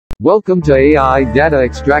Welcome to AI Data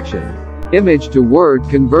Extraction. Image to Word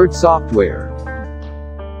Convert software.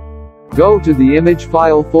 Go to the image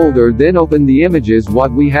file folder, then open the images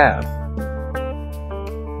what we have.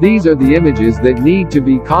 These are the images that need to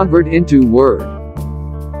be converted into Word.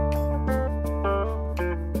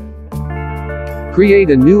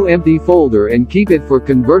 Create a new empty folder and keep it for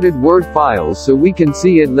converted Word files so we can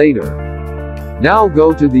see it later. Now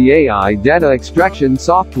go to the AI Data Extraction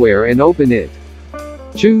software and open it.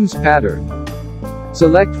 Choose Pattern.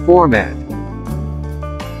 Select Format.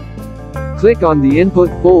 Click on the input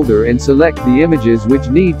folder and select the images which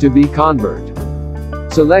need to be converted.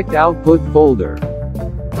 Select Output folder.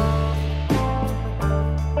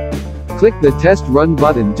 Click the Test Run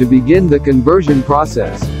button to begin the conversion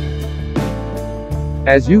process.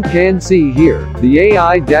 As you can see here, the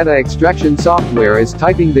AI Data Extraction software is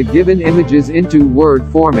typing the given images into Word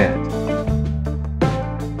format.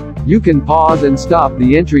 You can pause and stop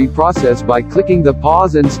the entry process by clicking the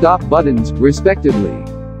pause and stop buttons, respectively.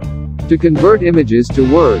 To convert images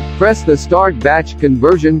to Word, press the Start Batch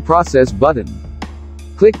Conversion Process button.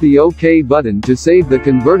 Click the OK button to save the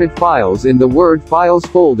converted files in the Word Files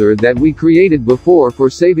folder that we created before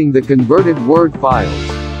for saving the converted Word files.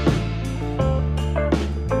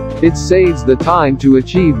 It saves the time to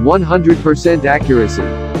achieve 100%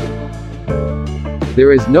 accuracy.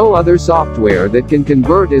 There is no other software that can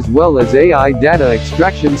convert as well as AI data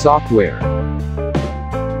extraction software.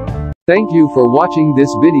 Thank you for watching this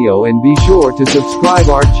video and be sure to subscribe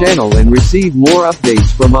our channel and receive more updates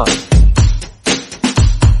from us.